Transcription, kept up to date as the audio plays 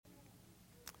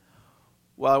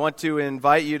Well, I want to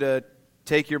invite you to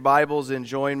take your Bibles and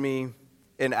join me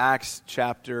in Acts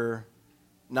chapter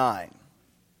 9.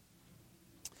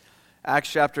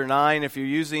 Acts chapter 9, if you're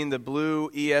using the blue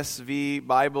ESV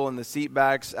Bible in the seat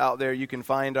backs out there, you can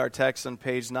find our text on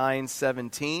page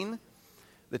 917.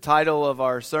 The title of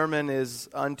our sermon is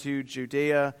Unto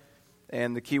Judea,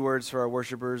 and the key words for our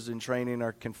worshipers in training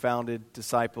are confounded,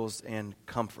 disciples, and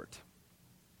comfort.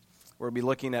 We'll be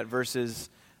looking at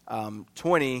verses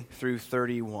 20 through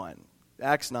 31.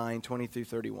 Acts 9, 20 through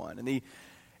 31. In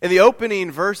the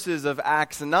opening verses of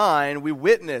Acts 9, we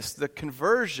witnessed the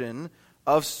conversion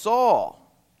of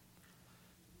Saul,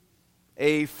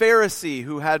 a Pharisee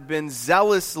who had been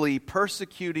zealously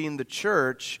persecuting the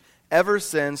church ever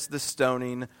since the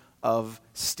stoning of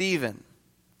Stephen.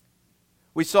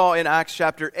 We saw in Acts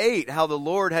chapter 8 how the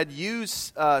Lord had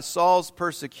used Saul's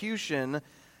persecution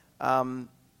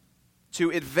to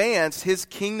advance his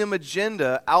kingdom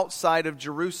agenda outside of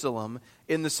Jerusalem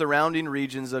in the surrounding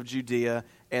regions of Judea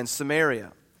and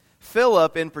Samaria.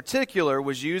 Philip, in particular,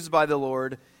 was used by the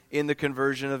Lord in the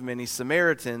conversion of many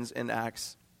Samaritans in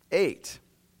Acts 8.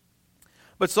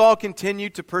 But Saul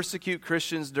continued to persecute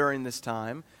Christians during this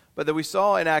time, but that we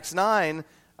saw in Acts 9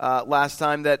 last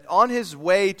time that on his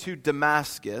way to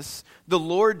Damascus, the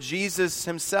Lord Jesus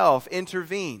himself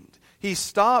intervened. He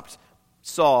stopped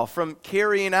Saul from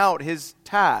carrying out his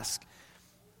task.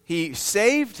 He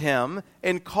saved him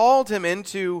and called him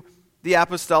into the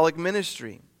apostolic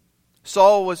ministry.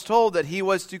 Saul was told that he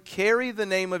was to carry the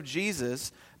name of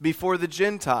Jesus before the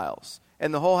Gentiles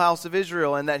and the whole house of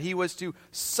Israel, and that he was to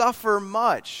suffer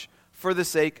much for the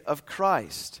sake of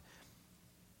Christ.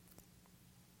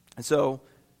 And so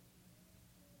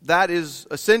that is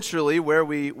essentially where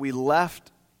we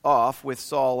left off with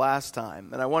Saul last time.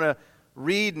 And I want to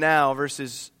read now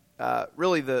verses,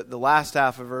 really the last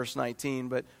half of verse 19,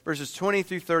 but verses 20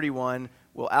 through 31,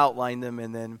 we'll outline them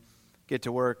and then get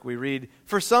to work. We read,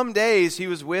 "For some days he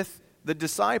was with the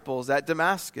disciples at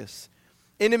Damascus,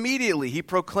 and immediately he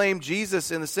proclaimed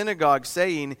Jesus in the synagogue,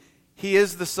 saying, 'He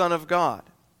is the Son of God.'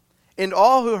 And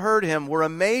all who heard him were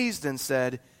amazed and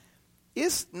said,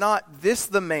 'Is not this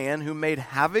the man who made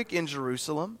havoc in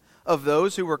Jerusalem of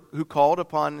those who called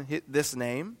upon this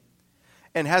name?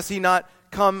 And has he not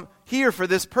come here for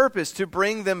this purpose, to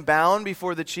bring them bound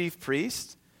before the chief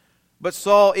priests?' But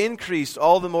Saul increased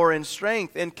all the more in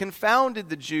strength and confounded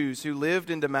the Jews who lived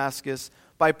in Damascus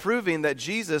by proving that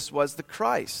Jesus was the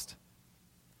Christ.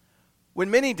 When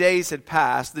many days had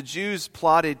passed, the Jews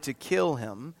plotted to kill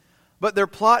him, but their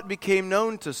plot became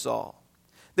known to Saul.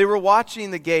 They were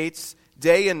watching the gates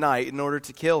day and night in order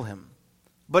to kill him.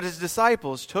 But his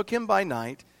disciples took him by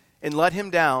night and let him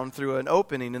down through an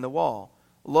opening in the wall,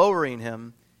 lowering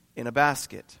him in a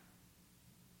basket.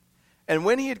 And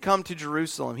when he had come to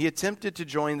Jerusalem, he attempted to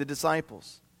join the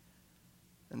disciples.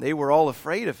 And they were all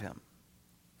afraid of him,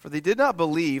 for they did not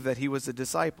believe that he was a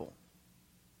disciple.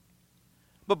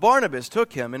 But Barnabas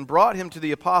took him and brought him to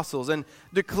the apostles and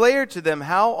declared to them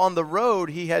how on the road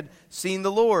he had seen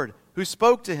the Lord, who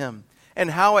spoke to him,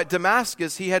 and how at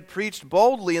Damascus he had preached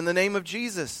boldly in the name of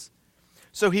Jesus.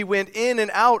 So he went in and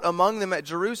out among them at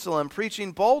Jerusalem,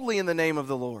 preaching boldly in the name of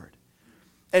the Lord.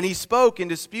 And he spoke and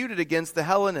disputed against the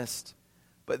Hellenists,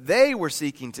 but they were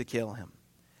seeking to kill him.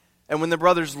 And when the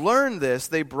brothers learned this,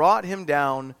 they brought him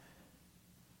down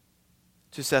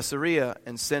to Caesarea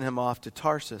and sent him off to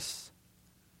Tarsus.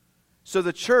 So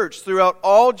the church throughout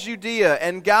all Judea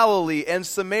and Galilee and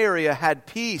Samaria had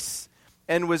peace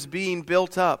and was being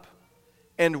built up,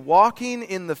 and walking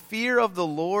in the fear of the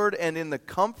Lord and in the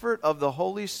comfort of the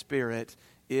Holy Spirit,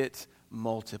 it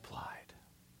multiplied."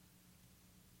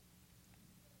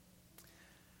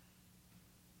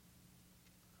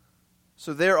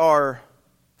 So there are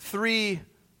three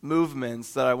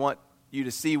movements that I want you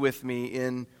to see with me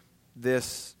in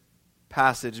this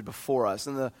passage before us.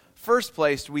 In the first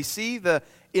place, we see the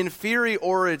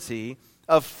inferiority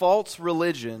of false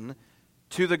religion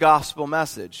to the gospel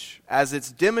message, as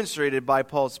it's demonstrated by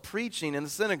Paul's preaching in the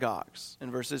synagogues in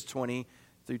verses 20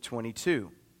 through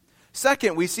 22.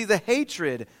 Second, we see the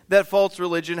hatred that false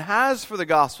religion has for the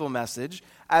gospel message,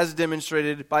 as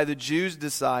demonstrated by the Jews'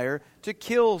 desire to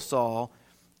kill Saul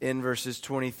in verses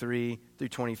 23 through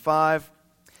 25.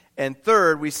 And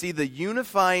third, we see the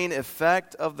unifying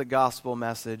effect of the gospel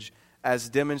message, as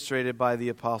demonstrated by the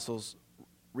apostles'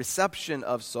 reception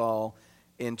of Saul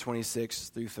in 26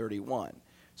 through 31.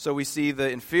 So we see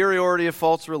the inferiority of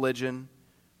false religion,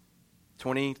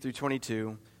 20 through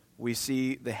 22. We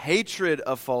see the hatred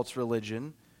of false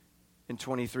religion in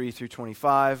 23 through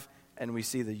 25. And we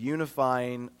see the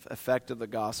unifying effect of the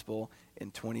gospel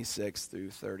in 26 through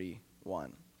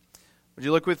 31. Would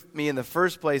you look with me in the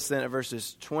first place then at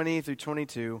verses 20 through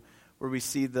 22, where we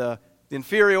see the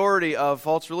inferiority of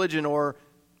false religion, or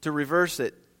to reverse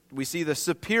it, we see the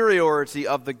superiority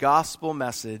of the gospel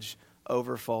message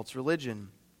over false religion.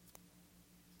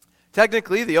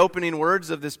 Technically, the opening words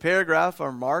of this paragraph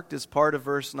are marked as part of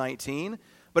verse 19,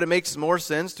 but it makes more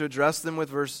sense to address them with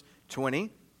verse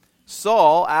 20.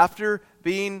 Saul, after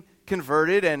being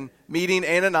converted and meeting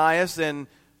Ananias and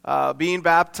being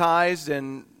baptized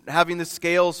and having the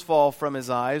scales fall from his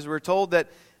eyes, we're told that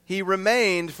he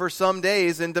remained for some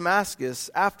days in Damascus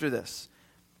after this.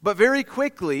 But very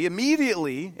quickly,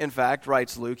 immediately, in fact,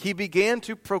 writes Luke, he began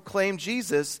to proclaim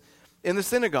Jesus in the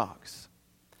synagogues.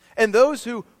 And those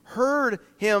who heard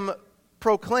him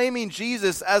proclaiming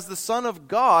Jesus as the Son of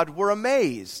God were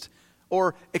amazed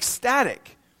or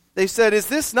ecstatic. They said, "Is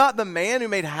this not the man who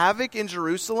made havoc in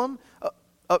Jerusalem?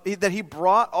 That he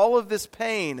brought all of this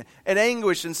pain and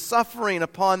anguish and suffering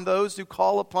upon those who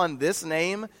call upon this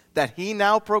name that he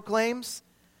now proclaims?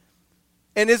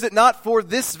 And is it not for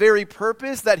this very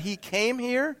purpose that he came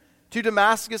here to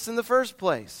Damascus in the first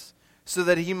place, so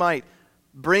that he might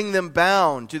bring them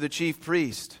bound to the chief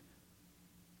priest?"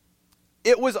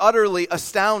 It was utterly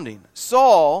astounding.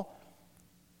 Saul,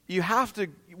 we have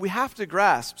to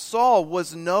grasp, Saul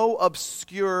was no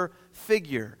obscure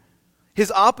figure.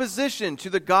 His opposition to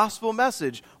the gospel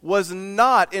message was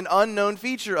not an unknown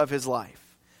feature of his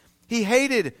life. He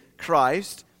hated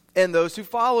Christ and those who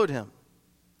followed him.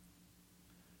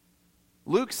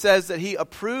 Luke says that he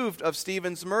approved of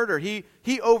Stephen's murder.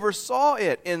 He oversaw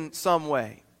it in some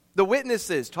way. The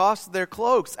witnesses tossed their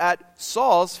cloaks at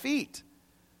Saul's feet.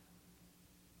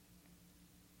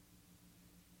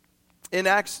 In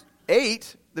Acts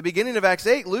 8, the beginning of Acts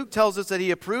 8, Luke tells us that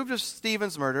he approved of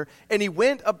Stephen's murder, and he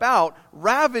went about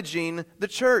ravaging the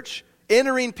church,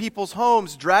 entering people's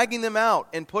homes, dragging them out,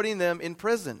 and putting them in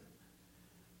prison.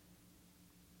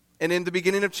 And in the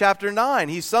beginning of chapter 9,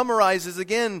 he summarizes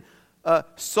again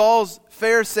Saul's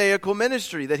pharisaical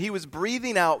ministry, that he was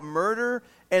breathing out murder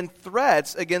and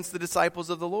threats against the disciples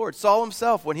of the Lord. Saul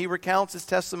himself, when he recounts his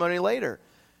testimony later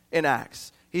in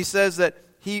Acts, he says that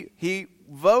he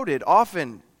voted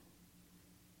often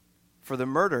for the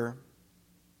murder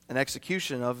and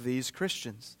execution of these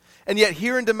Christians. And yet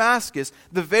here in Damascus,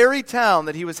 the very town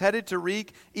that he was headed to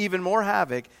wreak even more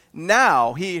havoc,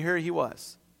 now here he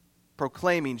was,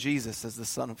 proclaiming Jesus as the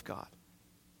Son of God.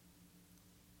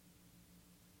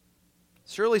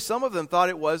 Surely some of them thought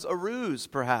it was a ruse,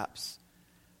 perhaps.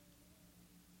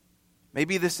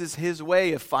 Maybe this is his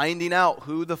way of finding out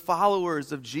who the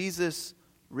followers of Jesus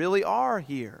really are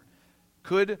here.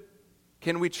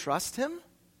 Can we trust him?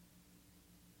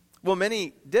 Well,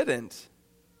 many didn't.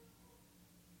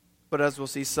 But as we'll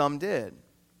see, some did.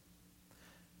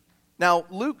 Now,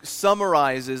 Luke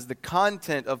summarizes the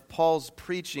content of Paul's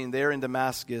preaching there in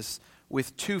Damascus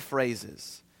with two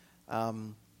phrases.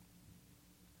 And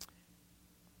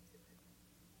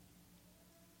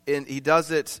he does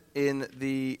it in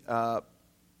the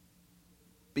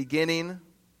beginning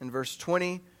in verse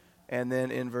 20 and then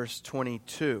in verse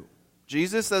 22.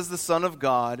 Jesus as the Son of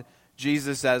God,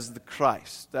 Jesus as the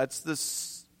Christ. That's the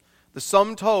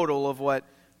sum total of what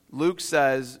Luke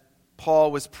says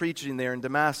Paul was preaching there in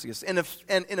Damascus. And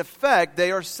in effect,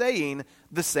 they are saying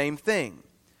the same thing.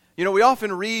 You know, we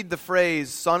often read the phrase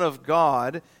Son of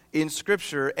God in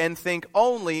Scripture and think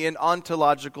only in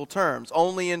ontological terms,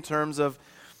 only in terms of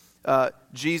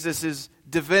Jesus'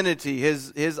 divinity,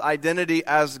 his identity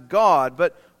as God.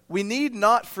 But we need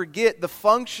not forget the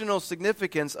functional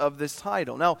significance of this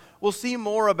title. Now, we'll see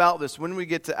more about this when we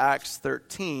get to Acts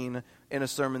 13 in a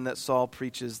sermon that Saul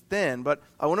preaches then. But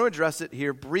I want to address it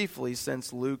here briefly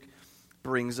since Luke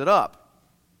brings it up.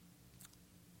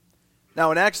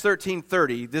 Now, in Acts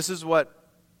 13:30, this is what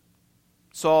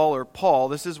Saul or Paul,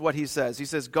 this is what he says. He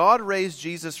says, "God raised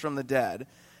Jesus from the dead,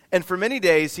 and for many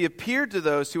days he appeared to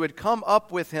those who had come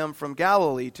up with him from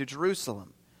Galilee to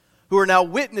Jerusalem, who are now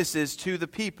witnesses to the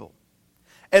people.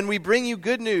 And we bring you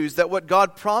good news that what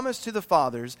God promised to the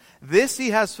fathers, this he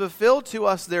has fulfilled to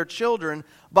us their children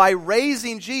by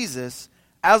raising Jesus,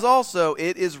 as also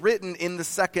it is written in the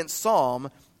second psalm,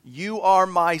 'You are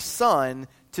my son,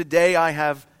 today I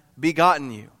have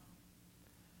begotten you.'"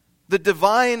 The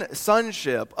divine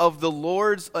sonship of the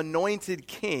Lord's anointed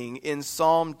king in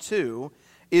Psalm 2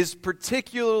 is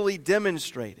particularly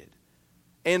demonstrated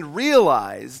and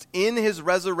realized in his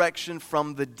resurrection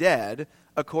from the dead,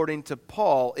 according to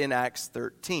Paul in Acts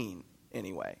 13,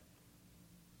 anyway.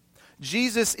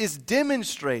 Jesus is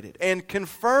demonstrated and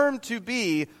confirmed to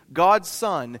be God's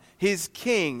Son, his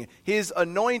King, his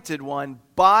anointed one,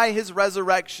 by his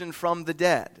resurrection from the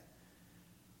dead.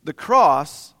 The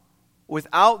cross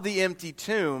without the empty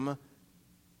tomb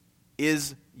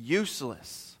is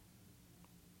useless.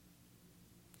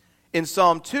 In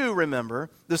Psalm 2, remember,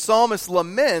 the psalmist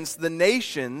laments the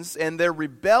nations and their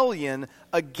rebellion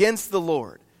against the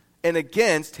Lord and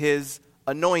against his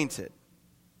anointed,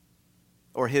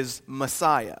 or his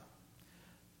Messiah.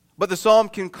 But the psalm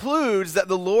concludes that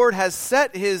the Lord has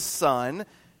set his Son,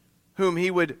 whom he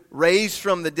would raise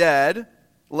from the dead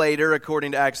later,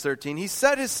 according to Acts 13. He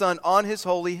set his Son on his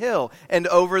holy hill and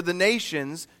over the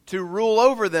nations to rule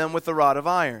over them with a rod of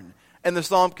iron. And the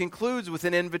psalm concludes with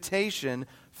an invitation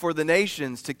for the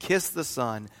nations to kiss the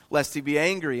Son, lest he be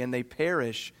angry and they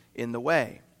perish in the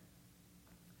way.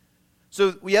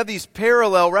 So we have these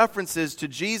parallel references to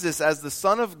Jesus as the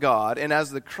Son of God and as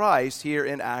the Christ here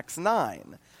in Acts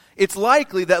 9. It's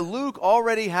likely that Luke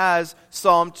already has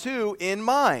Psalm 2 in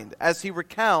mind as he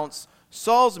recounts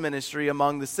Saul's ministry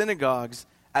among the synagogues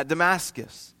at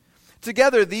Damascus.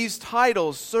 Together, these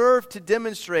titles serve to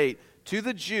demonstrate to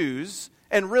the Jews,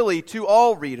 and really to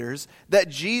all readers, that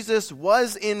Jesus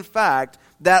was in fact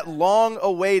that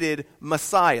long-awaited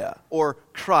Messiah, or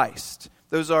Christ.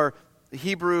 Those are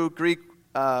Hebrew, Greek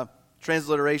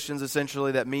transliterations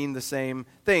essentially that mean the same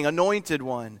thing. Anointed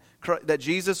one, that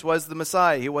Jesus was the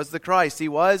Messiah. He was the Christ. He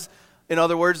was, in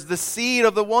other words, the seed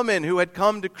of the woman who had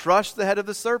come to crush the head of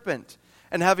the serpent.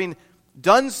 And having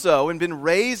done so and been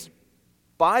raised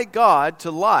by God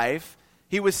to life,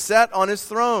 he was set on his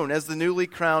throne as the newly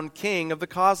crowned king of the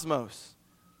cosmos.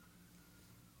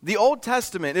 The Old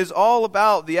Testament is all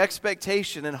about the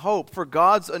expectation and hope for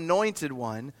God's anointed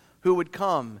one who would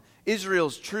come,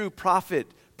 Israel's true prophet,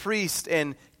 priest,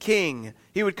 and king.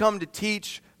 He would come to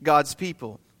teach God's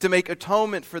people, to make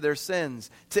atonement for their sins,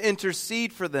 to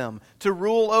intercede for them, to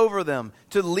rule over them,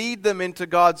 to lead them into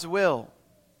God's will.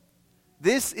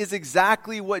 This is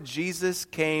exactly what Jesus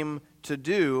came to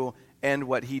do and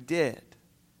what he did,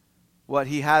 what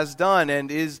he has done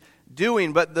and is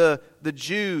doing. But the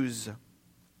Jews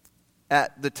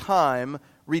at the time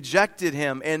rejected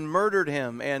him and murdered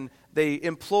him, and they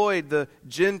employed the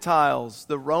Gentiles,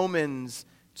 the Romans,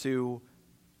 to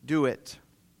do it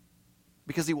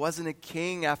because he wasn't a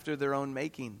king after their own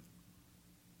making.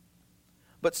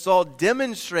 But Saul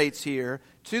demonstrates here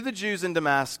to the Jews in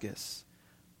Damascus,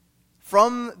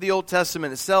 from the Old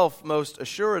Testament itself most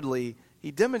assuredly,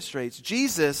 he demonstrates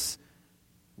Jesus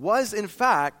was in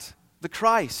fact the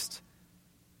Christ.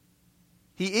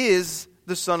 He is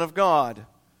the Son of God.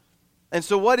 And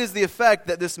so what is the effect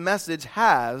that this message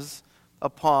has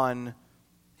upon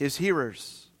his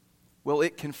hearers? Well,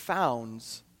 it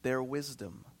confounds their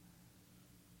wisdom.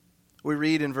 We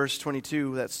read in verse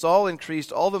 22 that Saul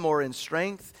increased all the more in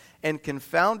strength and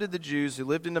confounded the Jews who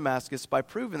lived in Damascus by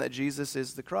proving that Jesus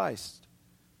is the Christ,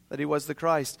 that he was the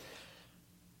Christ.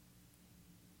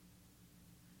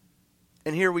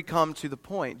 And here we come to the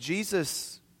point.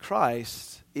 Jesus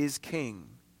Christ is King.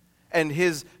 And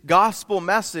his gospel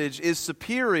message is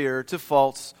superior to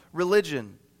false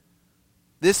religion.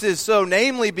 This is so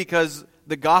namely because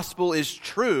the gospel is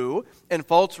true and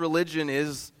false religion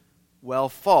is, well,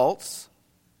 false.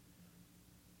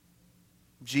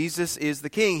 Jesus is the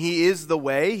King. He is the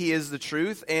way, he is the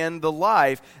truth, and the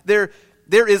life. There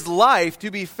is life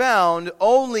to be found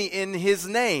only in his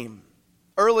name.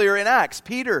 Earlier in Acts,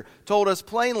 Peter told us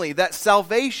plainly that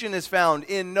salvation is found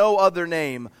in no other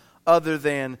name other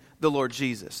than the Lord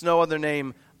Jesus. No other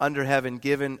name under heaven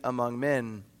given among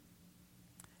men.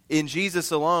 In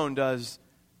Jesus alone does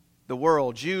the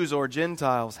world, Jews or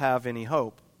Gentiles, have any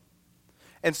hope.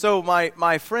 And so,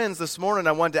 my friends, this morning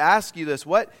I wanted to ask you this.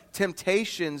 What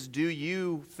temptations do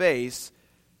you face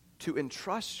to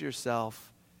entrust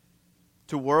yourself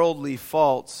to worldly,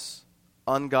 false,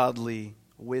 ungodly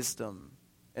wisdom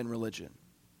and religion?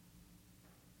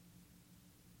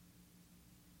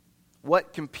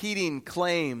 What competing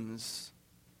claims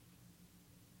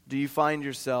do you find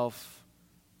yourself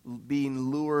being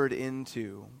lured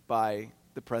into by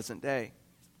the present day?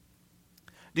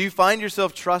 Do you find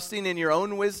yourself trusting in your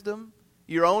own wisdom,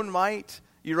 your own might,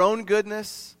 your own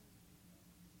goodness,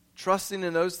 trusting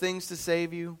in those things to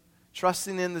save you,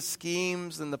 trusting in the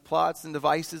schemes and the plots and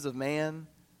devices of man?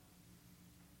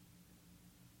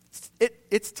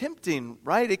 It's tempting,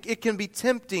 right? It can be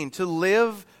tempting to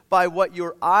live by what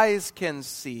your eyes can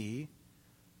see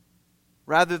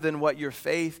rather than what your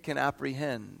faith can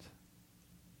apprehend.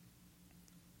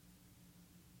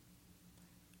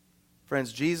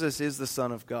 Friends, Jesus is the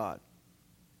Son of God.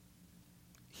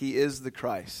 He is the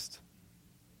Christ.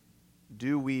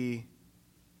 Do we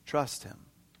trust him?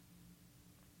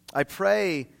 I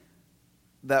pray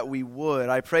that we would.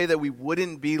 I pray that we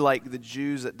wouldn't be like the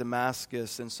Jews at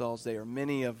Damascus in Saul's day, or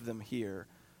many of them here,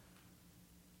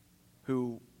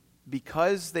 who,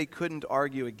 because they couldn't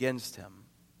argue against him,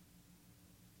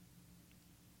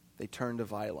 they turned to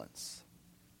violence.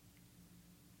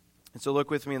 And so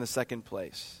look with me in the second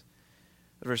place,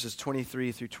 verses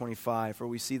 23 through 25, where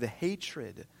we see the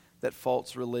hatred that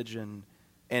false religion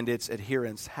and its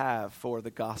adherents have for the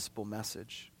gospel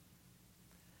message.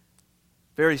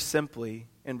 Very simply,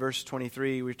 in verse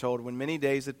 23, we're told, when many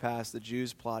days had passed, the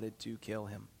Jews plotted to kill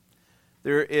him.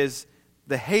 There is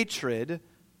the hatred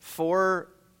for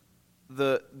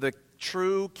the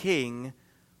true king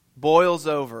boils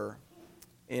over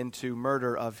into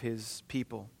murder of his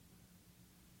people.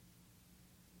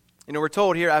 You know, we're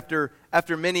told here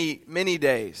after many, many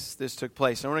days this took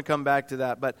place. I want to come back to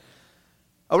that, but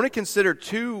I want to consider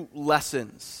two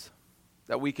lessons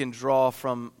that we can draw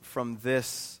from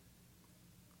this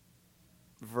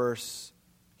verse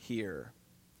here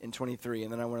in 23.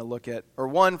 And then I want to look at, or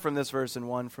one from this verse and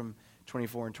one from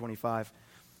 24 and 25.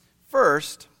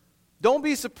 First, don't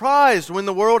be surprised when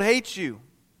the world hates you.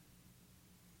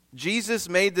 Jesus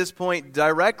made this point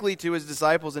directly to his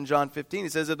disciples in John 15. He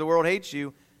says, if the world hates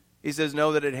you, he says,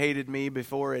 know that it hated me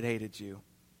before it hated you.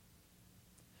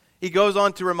 He goes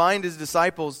on to remind his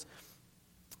disciples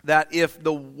that if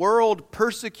the world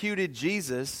persecuted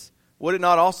Jesus, would it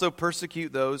not also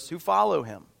persecute those who follow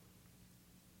him?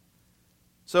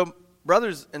 So,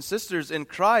 brothers and sisters in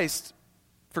Christ,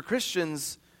 for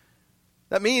Christians,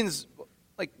 that means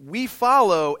we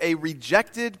follow a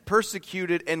rejected,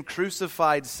 persecuted, and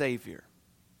crucified Savior.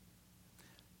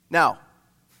 Now,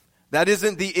 that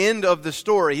isn't the end of the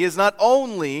story. He is not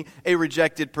only a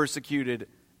rejected, persecuted,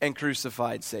 and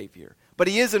crucified Savior, but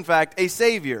he is in fact a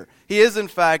Savior. He is in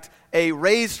fact a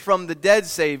raised from the dead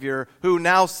Savior who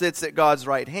now sits at God's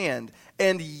right hand.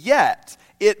 And yet,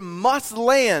 it must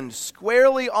land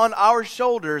squarely on our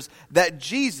shoulders that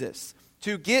Jesus,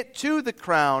 to get to the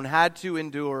crown, had to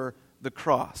endure the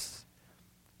cross.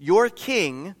 Your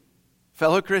King,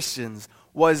 fellow Christians,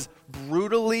 was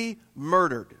brutally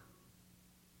murdered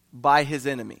by his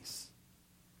enemies.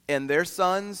 And their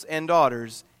sons and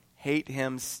daughters hate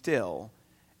him still.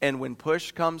 And when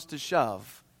push comes to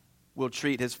shove, will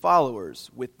treat his followers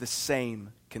with the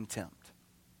same contempt.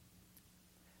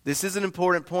 This is an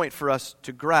important point for us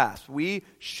to grasp. We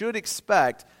should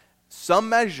expect some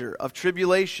measure of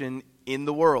tribulation in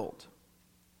the world.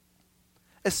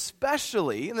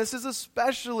 Especially, and this is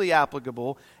especially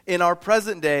applicable in our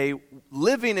present day,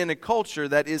 living in a culture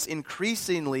that is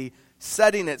increasingly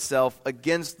setting itself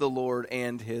against the Lord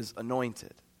and his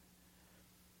anointed.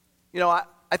 You know,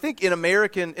 I think in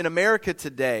America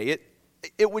today,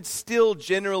 it would still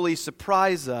generally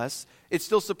surprise us. It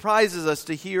still surprises us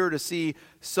to hear, to see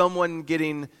someone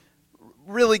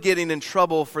really getting in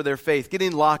trouble for their faith,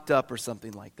 getting locked up or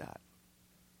something like that.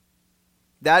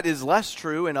 That is less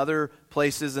true in other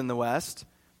places in the West,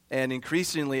 and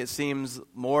increasingly it seems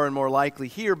more and more likely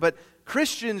here. But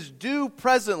Christians do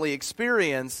presently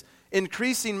experience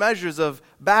increasing measures of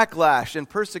backlash and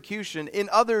persecution in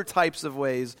other types of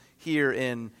ways here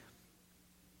in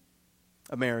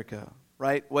America,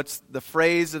 right? What's the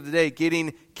phrase of the day?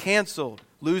 Getting canceled,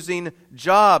 losing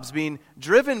jobs, being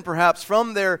driven perhaps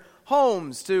from their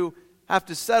homes to have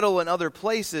to settle in other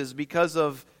places because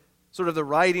of sort of the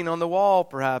writing on the wall,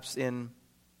 perhaps, in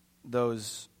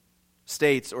those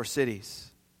states or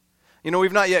cities. You know,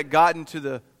 we've not yet gotten to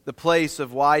the place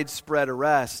of widespread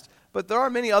arrest, but there are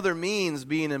many other means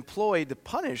being employed to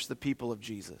punish the people of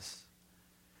Jesus.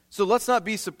 So let's not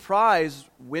be surprised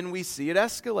when we see it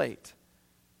escalate.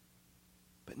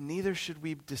 But neither should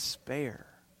we despair.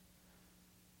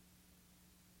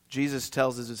 Jesus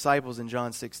tells his disciples in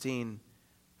John 16,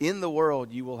 in the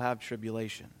world you will have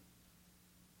tribulation.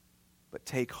 But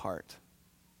take heart,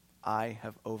 I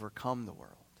have overcome the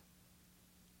world.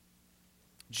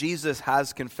 Jesus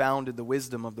has confounded the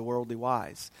wisdom of the worldly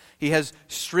wise. He has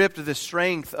stripped the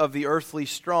strength of the earthly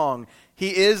strong.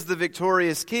 He is the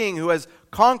victorious King who has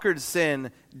conquered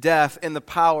sin, death, and the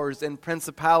powers and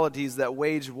principalities that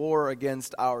wage war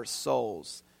against our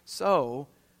souls. So,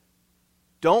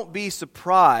 don't be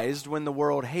surprised when the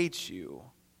world hates you,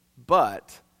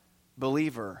 but,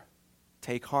 believer,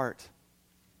 take heart.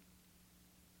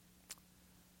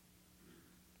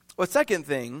 Well, the second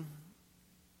thing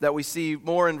that we see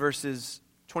more in verses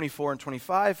 24 and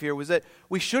 25 here was that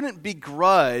we shouldn't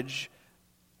begrudge,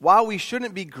 while we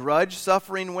shouldn't begrudge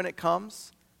suffering when it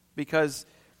comes, because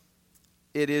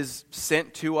it is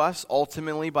sent to us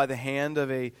ultimately by the hand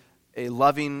of a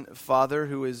loving Father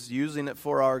who is using it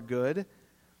for our good.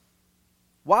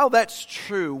 While that's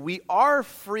true, we are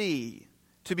free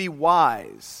to be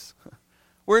wise.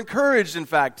 We're encouraged, in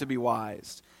fact, to be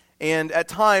wise And at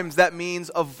times that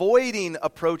means avoiding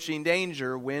approaching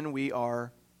danger when we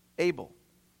are able.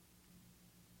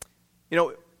 You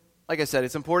know, like I said,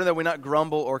 it's important that we not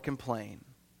grumble or complain.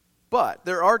 But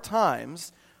there are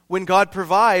times when God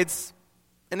provides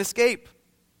an escape.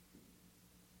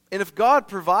 And if God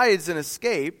provides an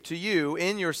escape to you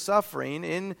in your suffering,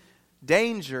 in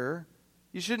danger,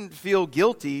 you shouldn't feel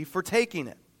guilty for taking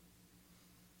it.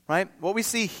 Right? What we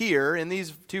see here in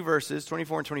these two verses,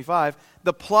 24 and 25,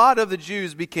 the plot of the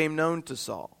Jews became known to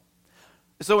Saul.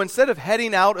 So instead of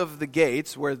heading out of the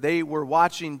gates where they were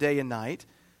watching day and night,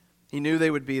 he knew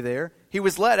they would be there, he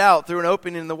was let out through an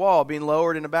opening in the wall, being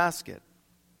lowered in a basket.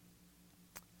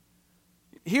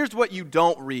 Here's what you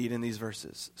don't read in these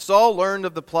verses. Saul learned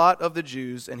of the plot of the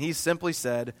Jews, and he simply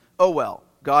said, "Oh well,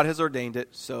 God has ordained it,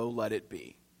 so let it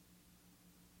be."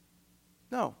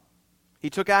 No. He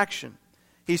took action.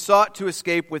 He sought to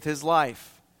escape with his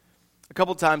life. A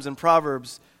couple times in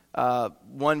Proverbs,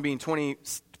 one being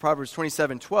Proverbs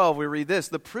 27:12, we read this: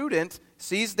 "The prudent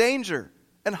sees danger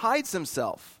and hides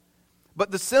himself,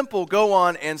 but the simple go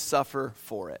on and suffer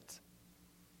for it."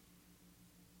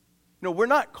 You know, we're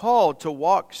not called to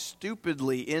walk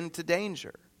stupidly into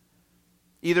danger,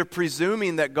 either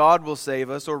presuming that God will save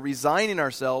us or resigning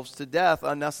ourselves to death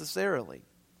unnecessarily.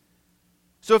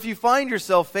 So if you find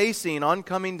yourself facing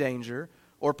oncoming danger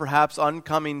or perhaps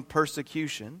oncoming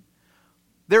persecution,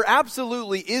 there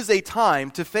absolutely is a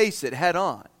time to face it head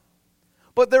on.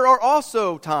 But there are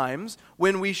also times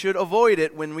when we should avoid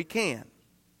it when we can.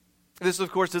 This,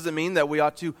 of course, doesn't mean that we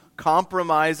ought to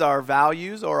compromise our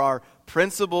values or our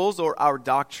principles or our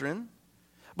doctrine.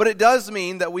 But it does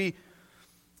mean that we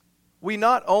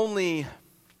not only,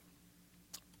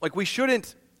 we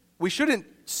shouldn't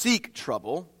seek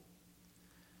trouble,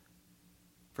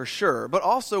 for sure, but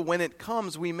also when it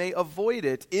comes, we may avoid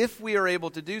it if we are able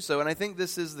to do so. And I think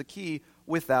this is the key: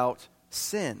 without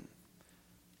sin.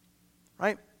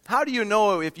 Right? How do you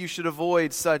know if you should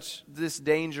avoid this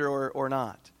danger or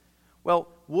not? Well,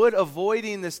 would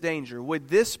avoiding this danger, would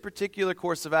this particular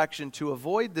course of action to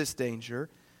avoid this danger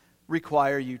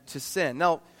require you to sin?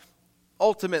 Now,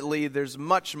 ultimately, there's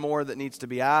much more that needs to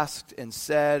be asked and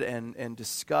said and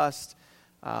discussed.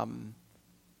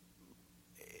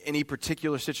 Any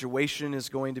particular situation is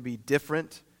going to be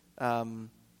different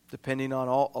depending on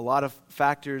a lot of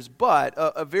factors. But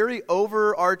a very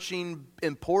overarching,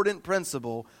 important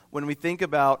principle when we think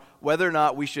about whether or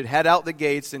not we should head out the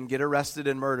gates and get arrested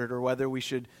and murdered, or whether we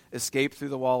should escape through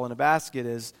the wall in a basket,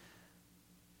 is,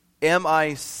 am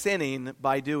I sinning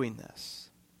by doing this?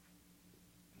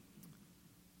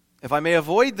 If I may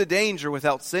avoid the danger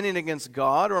without sinning against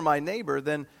God or my neighbor,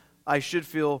 then I should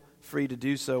feel free to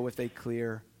do so with a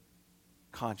clear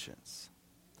conscience.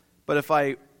 But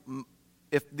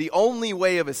if the only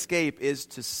way of escape is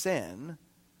to sin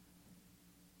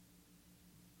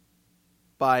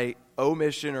by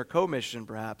omission or commission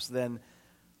perhaps, then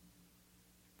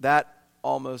that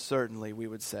almost certainly we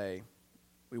would say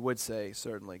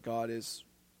certainly God is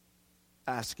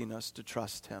asking us to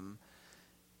trust Him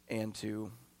and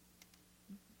to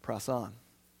press on.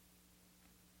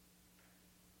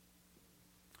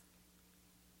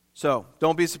 So,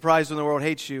 don't be surprised when the world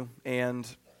hates you, and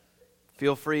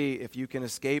feel free, if you can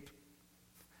escape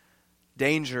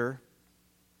danger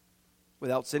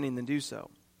without sinning, then do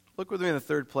so. Look with me in the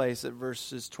third place at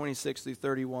verses 26 through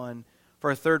 31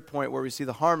 for our third point, where we see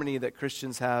the harmony that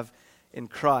Christians have in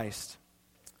Christ.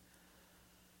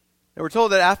 And we're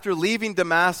told that after leaving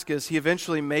Damascus, he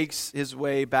eventually makes his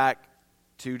way back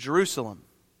to Jerusalem.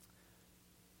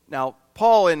 Now,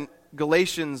 Paul in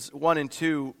Galatians 1 and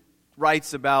 2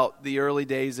 writes about the early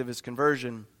days of his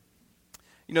conversion.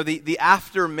 You know, the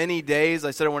after many days,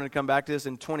 I said I wanted to come back to this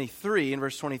in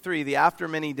verse 23, the after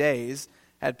many days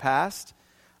had passed.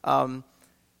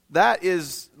 That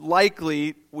is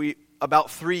likely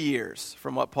about 3 years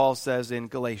from what Paul says in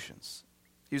Galatians.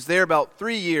 He was there about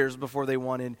 3 years before they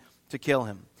wanted to kill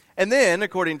him. And then,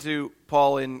 according to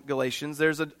Paul in Galatians,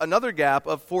 there's another gap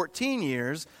of 14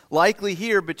 years, likely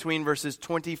here between verses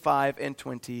 25 and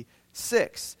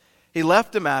 26. He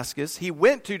left Damascus, he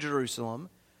went to Jerusalem,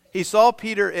 he saw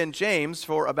Peter and James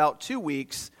for about 2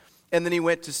 weeks, and then he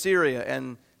went to Syria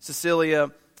and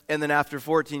Cilicia, and then after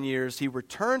 14 years, he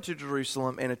returned to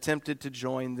Jerusalem and attempted to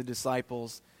join the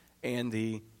disciples and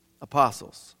the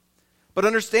apostles. But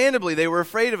understandably, they were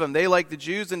afraid of him. They, like the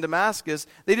Jews in Damascus,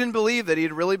 they didn't believe that he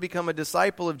had really become a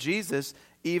disciple of Jesus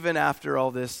even after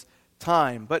all this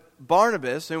time. But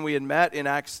Barnabas, whom we had met in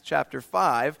Acts chapter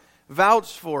 5,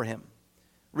 vouched for him,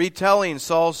 retelling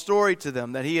Saul's story to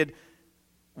them, that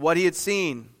what he had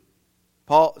seen.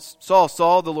 Saul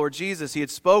saw the Lord Jesus. He had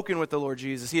spoken with the Lord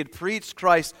Jesus. He had preached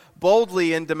Christ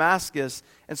boldly in Damascus.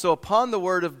 And so upon the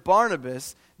word of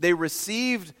Barnabas, they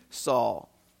received Saul.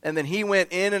 And then he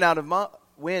went in and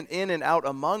out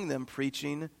among them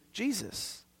preaching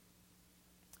Jesus.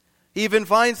 He even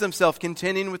finds himself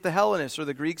contending with the Hellenists, or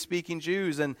the Greek-speaking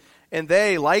Jews, and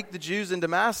they, like the Jews in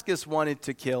Damascus, wanted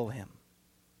to kill him.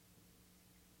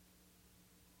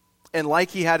 And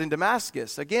like he had in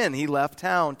Damascus, again, he left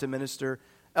town to minister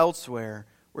elsewhere,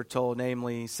 we're told,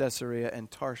 namely Caesarea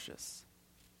and Tarshish.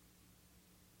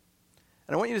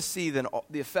 And I want you to see then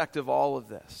the effect of all of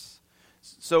this.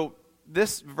 So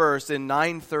this verse in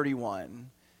 9:31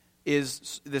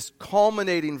 is this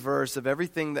culminating verse of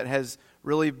everything that has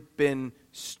really been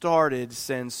started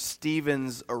since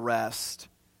Stephen's arrest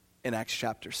in Acts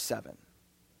chapter 7.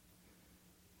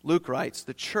 Luke writes,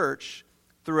 the church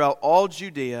throughout all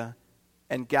Judea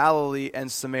and Galilee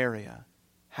and Samaria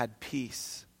had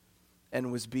peace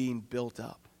and was being built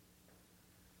up,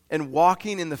 and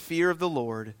walking in the fear of the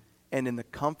Lord and in the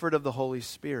comfort of the Holy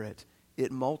Spirit,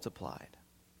 it multiplied.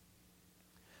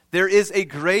 There is a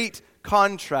great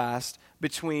contrast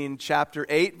between chapter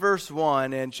 8, verse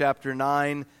 1 and chapter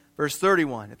 9, verse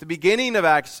 31. At the beginning of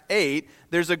Acts 8,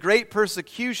 there's a great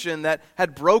persecution that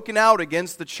had broken out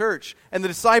against the church, and the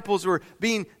disciples were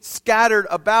being scattered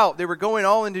about. They were going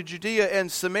all into Judea and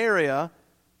Samaria,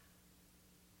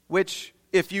 which,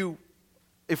 if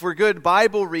we're good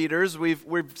Bible readers,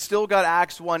 we've still got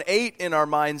Acts 1:8 in our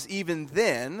minds even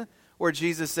then, where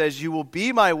Jesus says, you will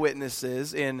be my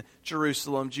witnesses in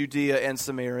Jerusalem, Judea, and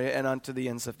Samaria, and unto the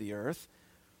ends of the earth.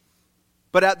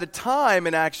 But at the time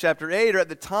in Acts chapter 8, or at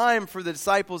the time for the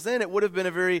disciples then, it would have been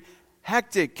a very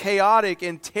hectic, chaotic,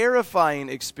 and terrifying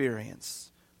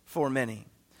experience for many.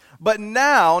 But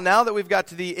now that we've got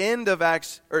to the end of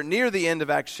Acts, or near the end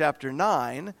of Acts chapter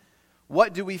 9,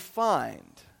 what do we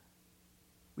find?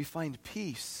 We find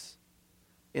peace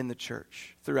in the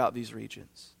church throughout these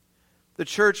regions. The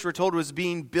church, we're told, was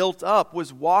being built up,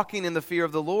 was walking in the fear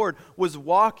of the Lord, was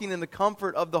walking in the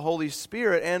comfort of the Holy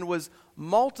Spirit, and was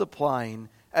multiplying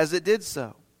as it did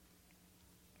so.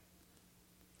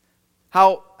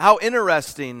 How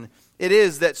interesting it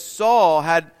is that Saul,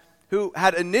 who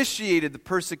had initiated the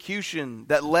persecution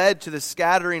that led to the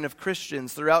scattering of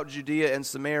Christians throughout Judea and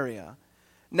Samaria,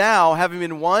 now, having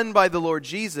been won by the Lord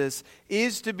Jesus,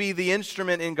 is to be the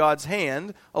instrument in God's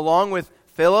hand, along with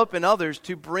Philip and others,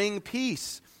 to bring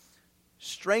peace,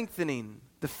 strengthening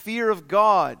the fear of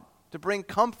God, to bring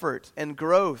comfort and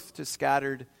growth to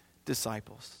scattered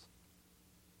disciples.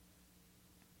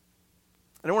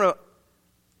 And I want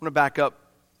to back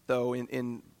up, though,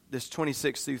 in this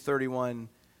 26 through 31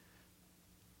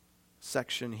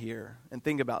 section here, and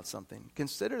think about something.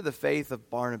 Consider the faith of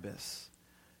Barnabas.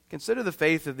 Consider the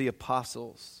faith of the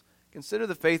apostles. Consider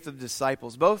the faith of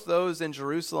disciples, both those in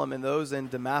Jerusalem and those in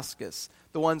Damascus,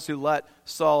 the ones who let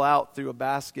Saul out through a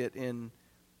basket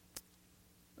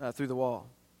through the wall.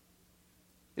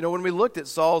 You know, when we looked at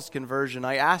Saul's conversion,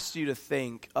 I asked you to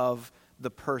think of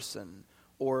the person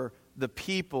or the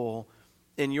people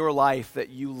in your life that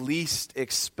you least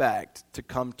expect to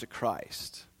come to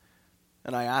Christ.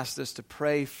 And I asked us to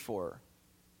pray for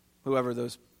whoever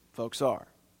those folks are.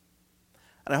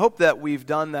 And I hope that we've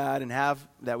done that and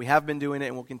that we have been doing it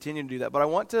and will continue to do that. But I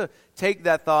want to take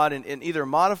that thought and either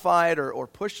modify it or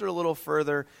push it a little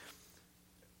further.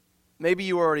 Maybe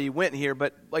you already went here,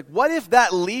 but what if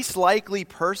that least likely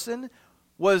person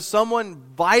was someone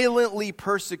violently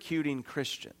persecuting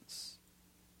Christians?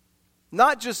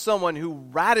 Not just someone who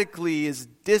radically is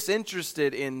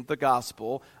disinterested in the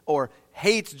gospel or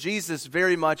hates Jesus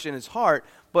very much in his heart,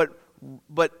 but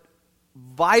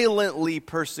violently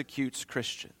persecutes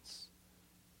Christians.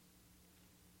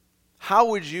 How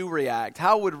would you react?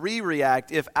 How would we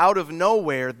react if out of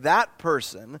nowhere that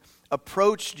person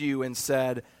approached you and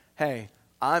said, hey,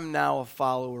 I'm now a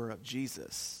follower of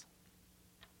Jesus?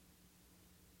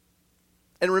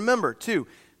 And remember, too,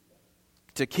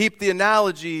 to keep the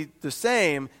analogy the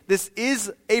same, this is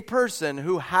a person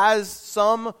who has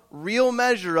some real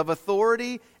measure of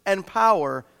authority and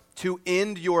power to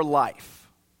end your life,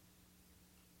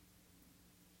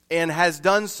 and has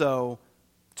done so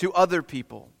to other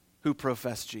people who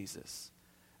profess Jesus.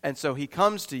 And so he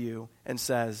comes to you and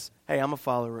says, hey, I'm a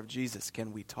follower of Jesus.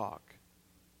 Can we talk?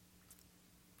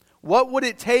 What would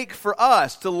it take for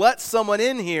us to let someone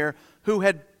in here who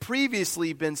had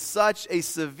previously been such a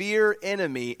severe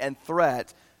enemy and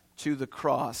threat to the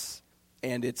cross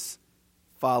and its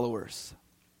followers?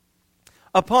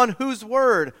 Upon whose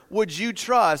word would you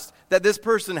trust that this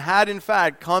person had in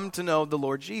fact come to know the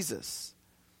Lord Jesus?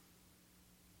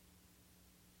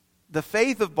 the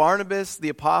faith of Barnabas, the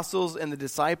apostles, and the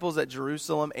disciples at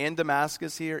Jerusalem and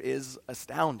Damascus here is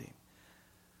astounding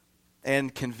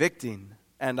and convicting,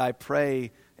 and I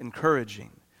pray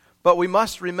encouraging. But we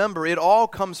must remember, it all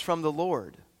comes from the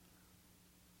Lord.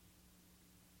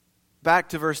 Back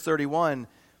to verse 31,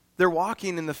 they're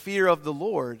walking in the fear of the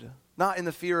Lord, not in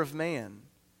the fear of man.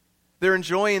 They're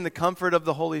enjoying the comfort of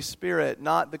the Holy Spirit,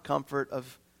 not the comfort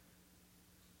of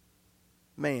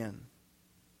man.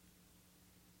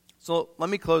 So let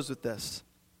me close with this.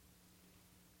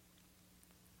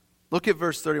 Look at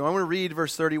verse 31. I want to read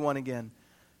verse 31 again.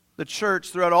 The church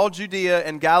throughout all Judea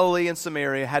and Galilee and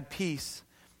Samaria had peace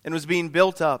and was being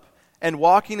built up, and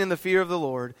walking in the fear of the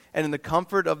Lord and in the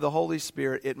comfort of the Holy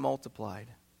Spirit, it multiplied.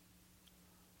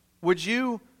 Would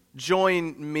you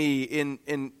join me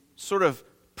in sort of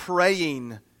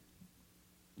praying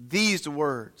these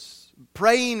words?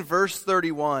 Praying verse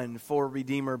 31 for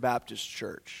Redeemer Baptist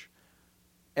Church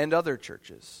and other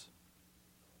churches.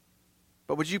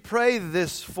 But would you pray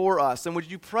this for us? And would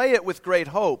you pray it with great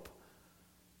hope?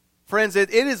 Friends, it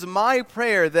is my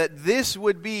prayer that this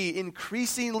would be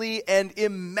increasingly and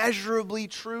immeasurably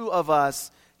true of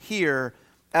us here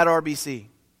at RBC.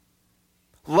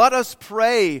 Let us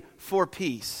pray for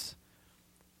peace.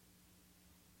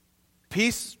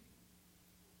 Peace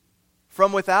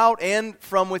from without and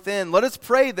from within. Let us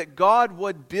pray that God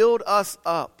would build us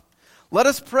up. Let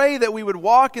us pray that we would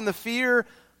walk in the fear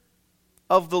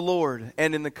of the Lord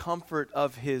and in the comfort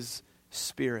of His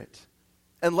Spirit.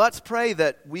 And let's pray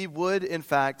that we would, in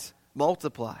fact,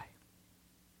 multiply.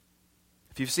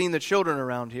 If you've seen the children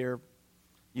around here,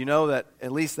 you know that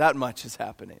at least that much is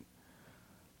happening.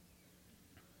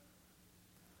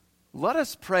 Let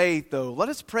us pray, though. Let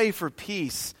us pray for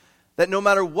peace, that no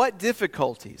matter what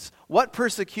difficulties, what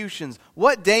persecutions,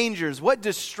 what dangers, what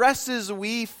distresses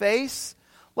we face,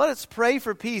 let us pray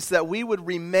for peace, that we would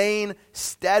remain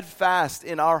steadfast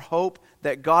in our hope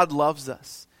that God loves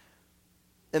us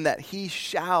and that He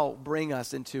shall bring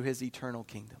us into His eternal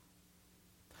kingdom.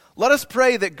 Let us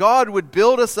pray that God would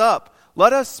build us up.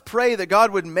 Let us pray that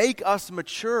God would make us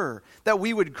mature, that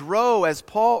we would grow, as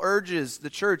Paul urges the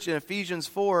church in Ephesians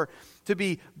 4, to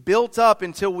be built up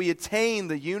until we attain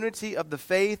the unity of the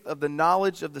faith of the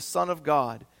knowledge of the Son of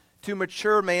God, to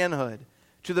mature manhood,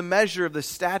 to the measure of the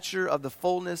stature of the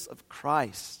fullness of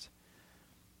Christ.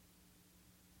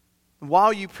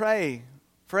 While you pray,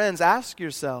 friends, ask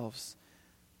yourselves,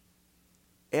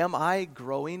 am I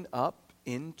growing up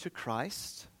into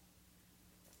Christ?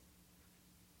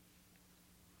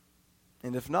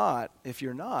 And if not, if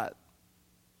you're not,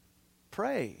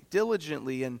 pray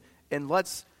diligently and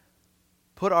let's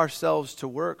put ourselves to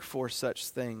work for such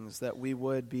things, that we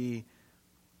would be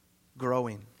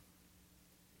growing.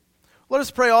 Let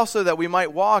us pray also that we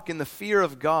might walk in the fear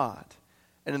of God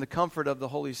and in the comfort of the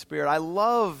Holy Spirit. I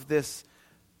love this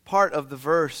part of the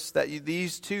verse, that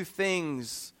these two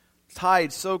things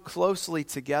tied so closely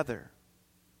together.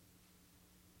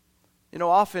 You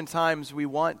know, oftentimes we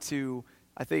want to,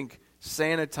 I think,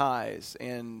 sanitize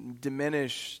and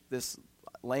diminish this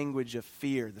language of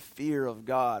fear, the fear of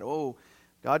God. Oh,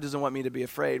 God doesn't want me to be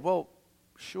afraid. Well,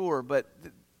 sure, but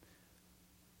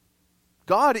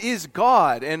God is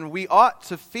God, and we ought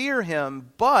to fear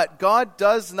Him, but God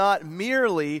does not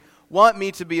merely want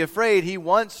me to be afraid. He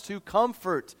wants to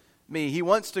comfort me. He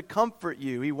wants to comfort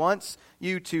you. He wants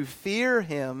you to fear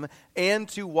Him and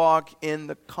to walk in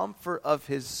the comfort of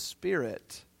His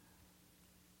Spirit.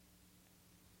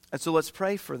 And so let's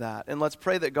pray for that, and let's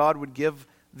pray that God would give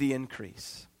the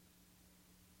increase.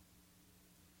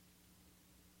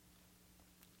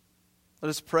 Let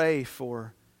us pray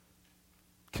for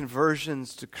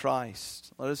conversions to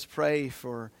Christ. Let us pray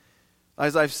for,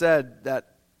 as I've said,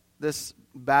 that this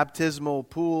baptismal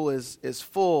pool is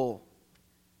full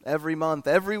every month,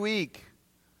 every week.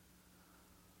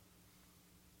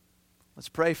 Let's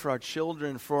pray for our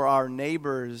children, for our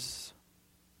neighbors.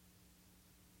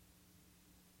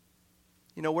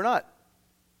 You know,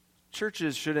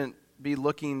 churches shouldn't be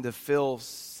looking to fill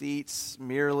seats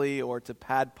merely or to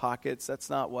pad pockets. That's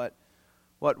not what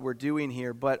we're doing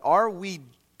here. But are we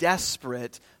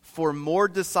desperate for more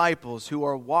disciples who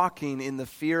are walking in the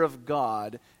fear of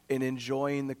God and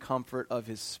enjoying the comfort of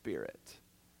His Spirit?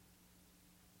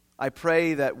 I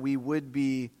pray that we would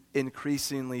be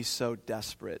increasingly so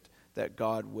desperate that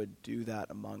God would do that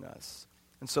among us.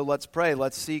 And so let's pray.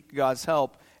 Let's seek God's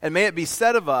help. And may it be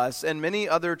said of us and many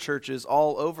other churches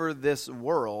all over this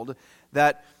world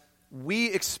that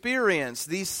we experience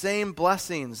these same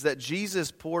blessings that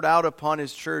Jesus poured out upon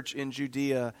His church in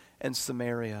Judea and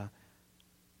Samaria.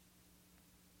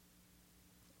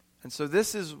 And so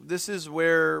this is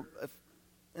where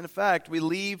In fact, we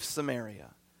leave Samaria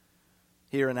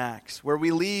here in Acts, where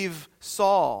we leave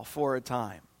Saul for a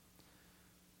time.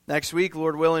 Next week,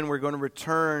 Lord willing, we're going to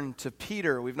return to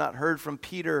Peter. We've not heard from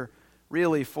Peter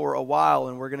really for a while,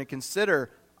 and we're going to consider,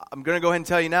 I'm going to go ahead and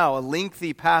tell you now, a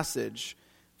lengthy passage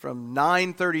from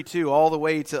 9:32 all the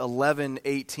way to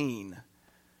 11:18,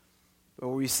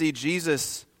 where we see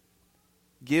Jesus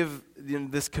give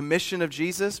this commission of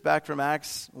Jesus back from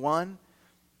Acts 1.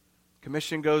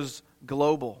 Commission goes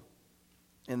global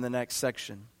in the next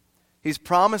section. He's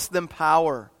promised them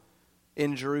power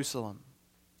in Jerusalem.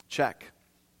 Check.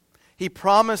 He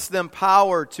promised them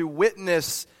power to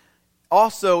witness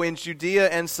also in Judea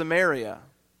and Samaria.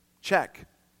 Check.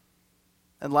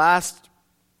 And last,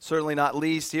 certainly not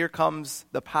least, here comes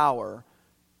the power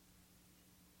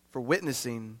for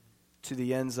witnessing to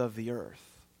the ends of the earth.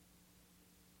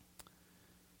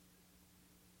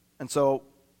 And so,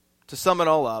 to sum it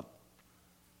all up,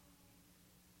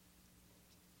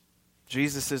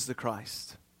 Jesus is the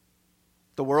Christ.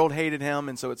 The world hated him,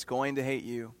 and so it's going to hate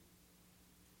you.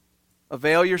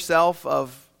 Avail yourself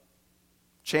of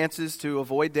chances to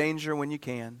avoid danger when you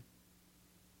can.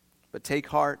 But take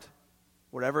heart,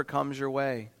 whatever comes your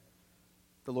way,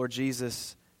 the Lord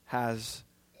Jesus has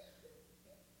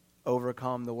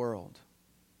overcome the world.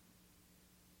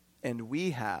 And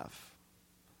we have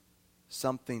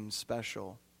something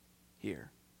special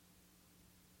here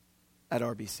at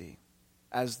RBC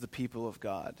as the people of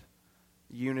God.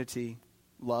 Unity,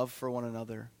 love for one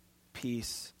another,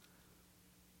 peace,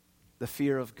 the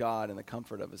fear of God, and the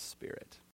comfort of His Spirit.